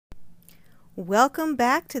Welcome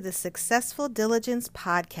back to the Successful Diligence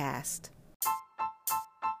podcast.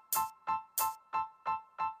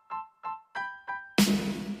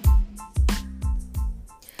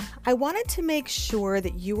 I wanted to make sure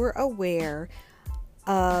that you were aware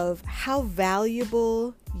of how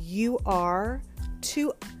valuable you are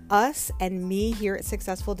to us and me here at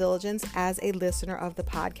Successful Diligence as a listener of the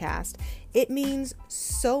podcast. It means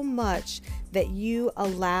so much that you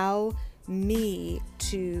allow me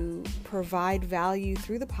to provide value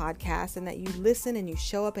through the podcast and that you listen and you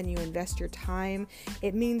show up and you invest your time.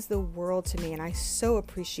 It means the world to me and I so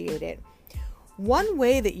appreciate it. One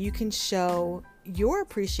way that you can show your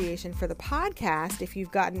appreciation for the podcast, if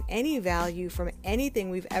you've gotten any value from anything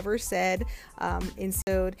we've ever said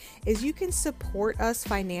is you can support us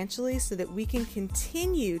financially so that we can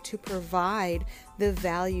continue to provide the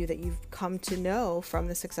value that you've come to know from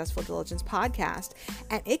the Successful Diligence podcast.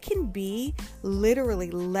 And it can be literally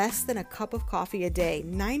less than a cup of coffee a day,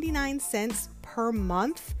 99 cents per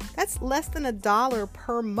month. That's less than $1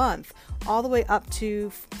 per month, all the way up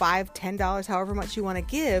to $5, $10, however much you want to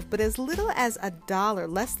give. But as little as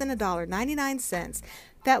 $1, less than $1, 99 cents,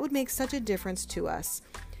 that would make such a difference to us.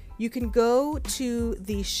 You can go to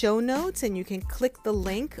the show notes and you can click the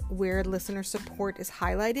link where listener support is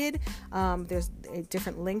highlighted. There's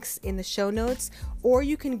different links in the show notes, or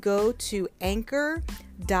you can go to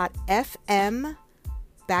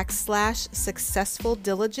anchor.fm/successful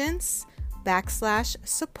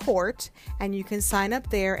diligence/support, and you can sign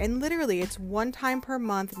up there, and literally it's one time per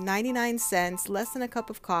month, 99 cents, less than a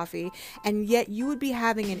cup of coffee, and yet you would be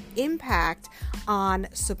having an impact on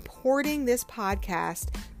supporting this podcast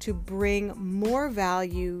to bring more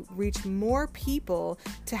value, reach more people,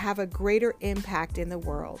 to have a greater impact in the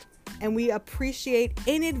world. And we appreciate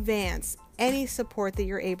in advance any support that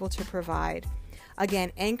you're able to provide.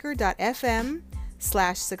 Again,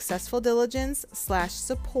 anchor.fm/successful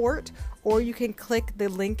diligence/support, or you can click the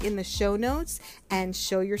link in the show notes and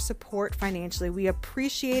show your support financially. We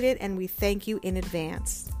appreciate it and we thank you in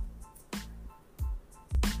advance.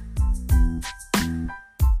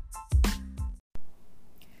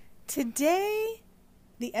 Today,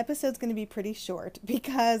 the episode's going to be pretty short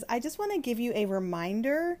because I just want to give you a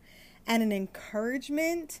reminder and an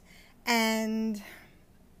encouragement and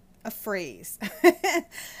a phrase.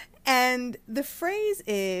 And the phrase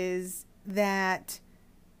is that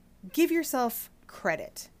give yourself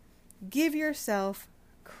credit. Give yourself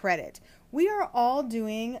credit. We are all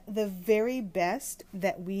doing the very best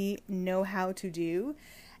that we know how to do.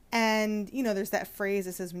 And, there's that phrase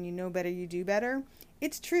that says, when you know better, you do better.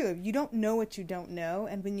 It's true. You don't know what you don't know.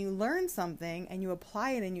 And when you learn something and you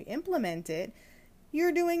apply it and you implement it,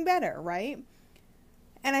 you're doing better, right?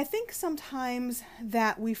 And I think sometimes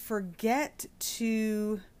that we forget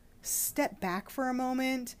to step back for a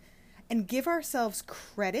moment and give ourselves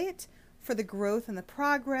credit for the growth and the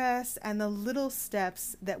progress and the little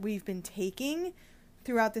steps that we've been taking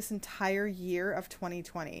throughout this entire year of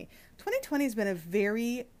 2020. 2020 has been a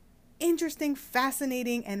very interesting,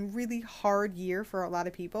 fascinating, and really hard year for a lot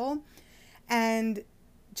of people. And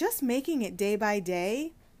just making it day by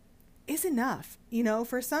day is enough.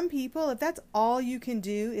 For some people, if that's all you can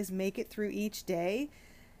do is make it through each day,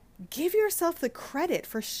 give yourself the credit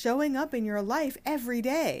for showing up in your life every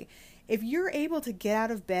day. If you're able to get out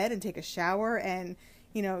of bed and take a shower and,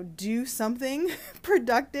 do something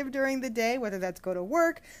productive during the day, whether that's go to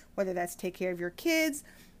work, whether that's take care of your kids,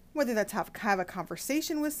 whether that's have a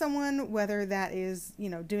conversation with someone, whether that is,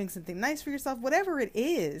 doing something nice for yourself, whatever it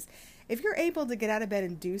is, if you're able to get out of bed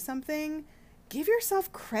and do something, give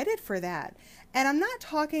yourself credit for that. And I'm not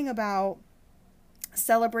talking about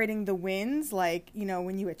celebrating the wins, like,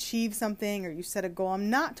 when you achieve something or you set a goal. I'm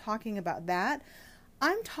not talking about that.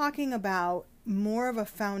 I'm talking about more of a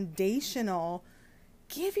foundational,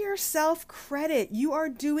 give yourself credit. You are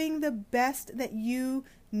doing the best that you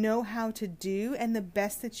know how to do and the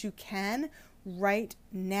best that you can right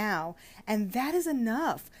now. And that is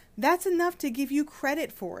enough. That's enough to give you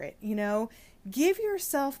credit for it. Give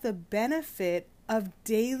yourself the benefit of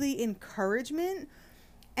daily encouragement.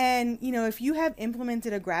 And, if you have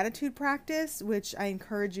implemented a gratitude practice, which I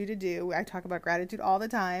encourage you to do, I talk about gratitude all the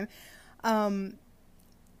time,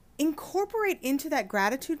 incorporate into that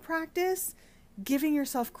gratitude practice giving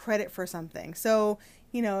yourself credit for something. So,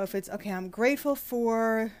 if it's, okay, I'm grateful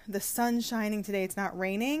for the sun shining today, it's not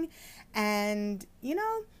raining. And,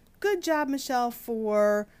 good job, Michelle,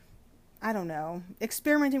 for, I don't know,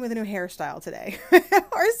 experimenting with a new hairstyle today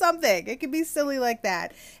or something. It could be silly like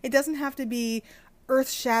that. It doesn't have to be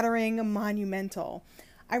earth-shattering, monumental.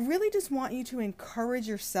 I really just want you to encourage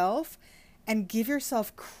yourself and give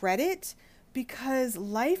yourself credit because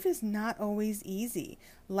life is not always easy.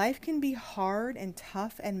 Life can be hard and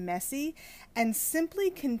tough and messy, and simply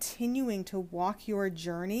continuing to walk your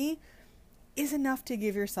journey is enough to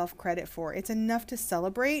give yourself credit for. It's enough to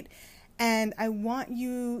celebrate. And I want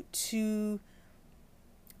you to,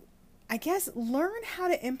 I guess, learn how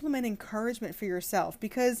to implement encouragement for yourself,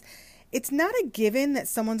 because it's not a given that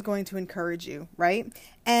someone's going to encourage you, right?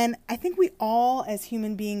 And I think we all as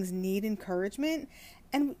human beings need encouragement,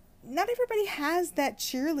 and not everybody has that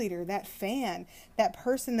cheerleader, that fan, that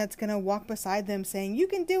person that's going to walk beside them saying, "You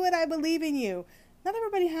can do it, I believe in you." Not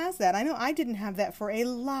everybody has that. I know I didn't have that for a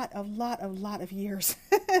lot of years.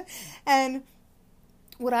 And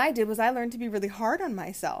what I did was I learned to be really hard on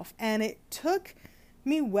myself, and it took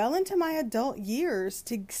me well into my adult years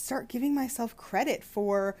to start giving myself credit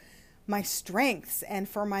for my strengths and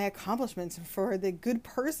for my accomplishments and for the good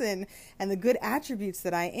person and the good attributes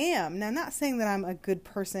that I am. Now, I'm not saying that I'm a good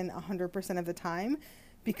person 100% of the time,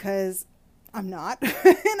 because I'm not,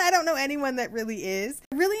 and I don't know anyone that really is.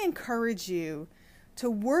 I really encourage you to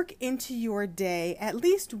work into your day at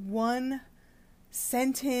least one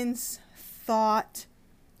sentence, thought,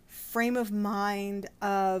 frame of mind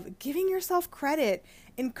of giving yourself credit,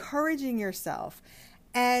 encouraging yourself.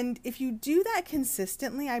 And if you do that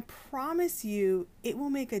consistently, I promise you it will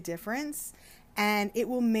make a difference, and it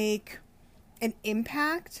will make an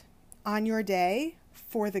impact on your day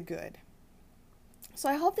for the good. So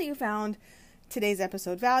I hope that you found today's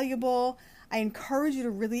episode valuable. I encourage you to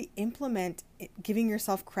really implement giving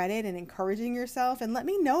yourself credit and encouraging yourself, and let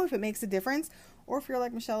me know if it makes a difference, or if you're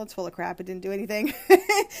like, "Michelle, it's full of crap. It didn't do anything."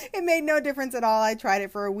 It made no difference at all. I tried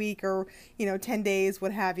it for a week or 10 days,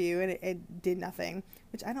 what have you, and it did nothing,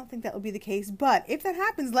 which I don't think that will be the case. But if that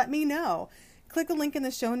happens, let me know. Click the link in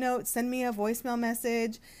the show notes. Send me a voicemail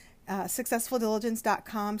message,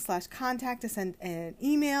 successfuldiligence.com/contact to send an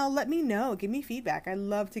email. Let me know. Give me feedback. I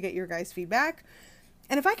love to get your guys' feedback.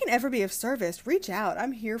 And if I can ever be of service, reach out.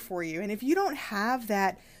 I'm here for you. And if you don't have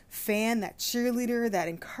that fan, that cheerleader, that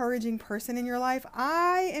encouraging person in your life,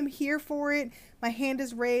 I am here for it. My hand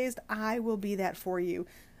is raised. I will be that for you.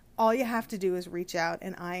 All you have to do is reach out,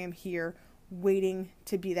 and I am here waiting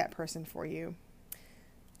to be that person for you.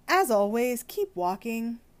 As always, keep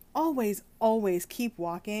walking. Always, always keep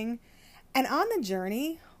walking. And on the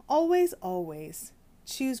journey, always, always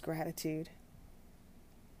choose gratitude.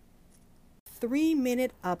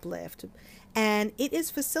 3-minute uplift, and it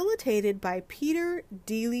is facilitated by Peter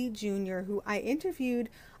Deely Jr., who I interviewed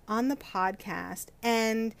on the podcast.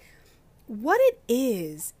 And what it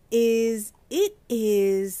is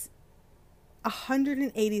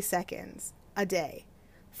 180 seconds a day,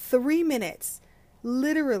 3 minutes,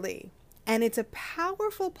 literally. And it's a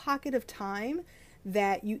powerful pocket of time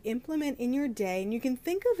that you implement in your day, and you can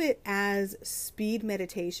think of it as speed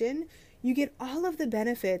meditation. You get all of the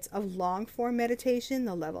benefits of long-form meditation,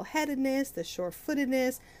 the level-headedness, the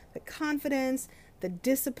sure-footedness, the confidence, the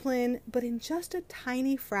discipline, but in just a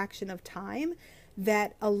tiny fraction of time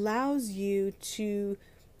that allows you to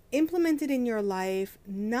implement it in your life,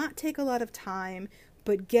 not take a lot of time,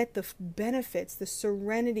 but get the benefits, the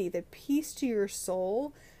serenity, the peace to your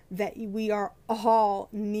soul that we are all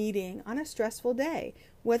needing on a stressful day,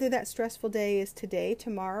 whether that stressful day is today,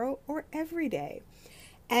 tomorrow, or every day.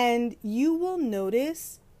 And you will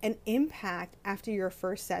notice an impact after your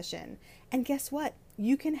first session. And guess what?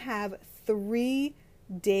 You can have 3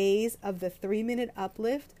 days of the 3-minute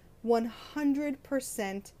uplift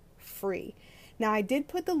 100% free. Now, I did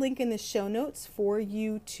put the link in the show notes for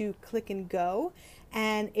you to click and go.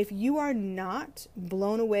 And if you are not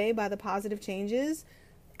blown away by the positive changes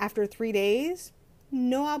after 3 days,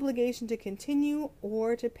 no obligation to continue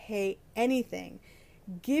or to pay anything.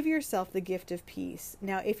 Give yourself the gift of peace.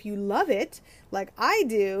 Now, if you love it, like I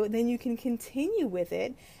do, then you can continue with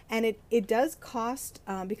it. And it does cost,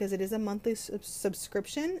 because it is a monthly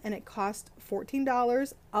subscription, and it costs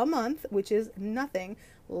 $14 a month, which is nothing,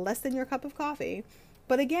 less than your cup of coffee.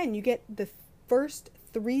 But again, you get the first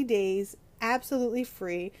 3 days absolutely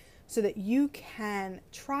free so that you can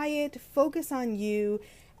try it, focus on you.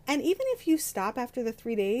 And even if you stop after the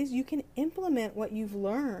 3 days, you can implement what you've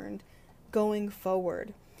learned going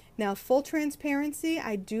forward. Now, full transparency,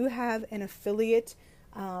 I do have an affiliate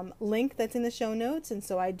link that's in the show notes, and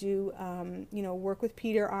so I do work with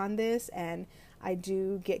Peter on this, and I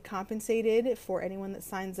do get compensated for anyone that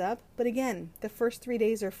signs up. But again, the first 3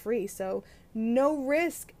 days are free, so no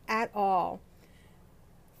risk at all.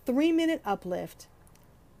 3-minute uplift,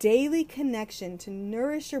 daily connection to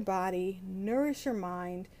nourish your body, nourish your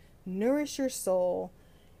mind, nourish your soul,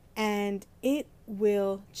 and it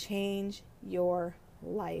will change your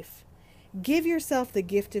life. Give yourself the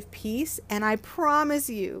gift of peace, and I promise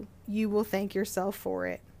you, you will thank yourself for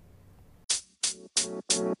it.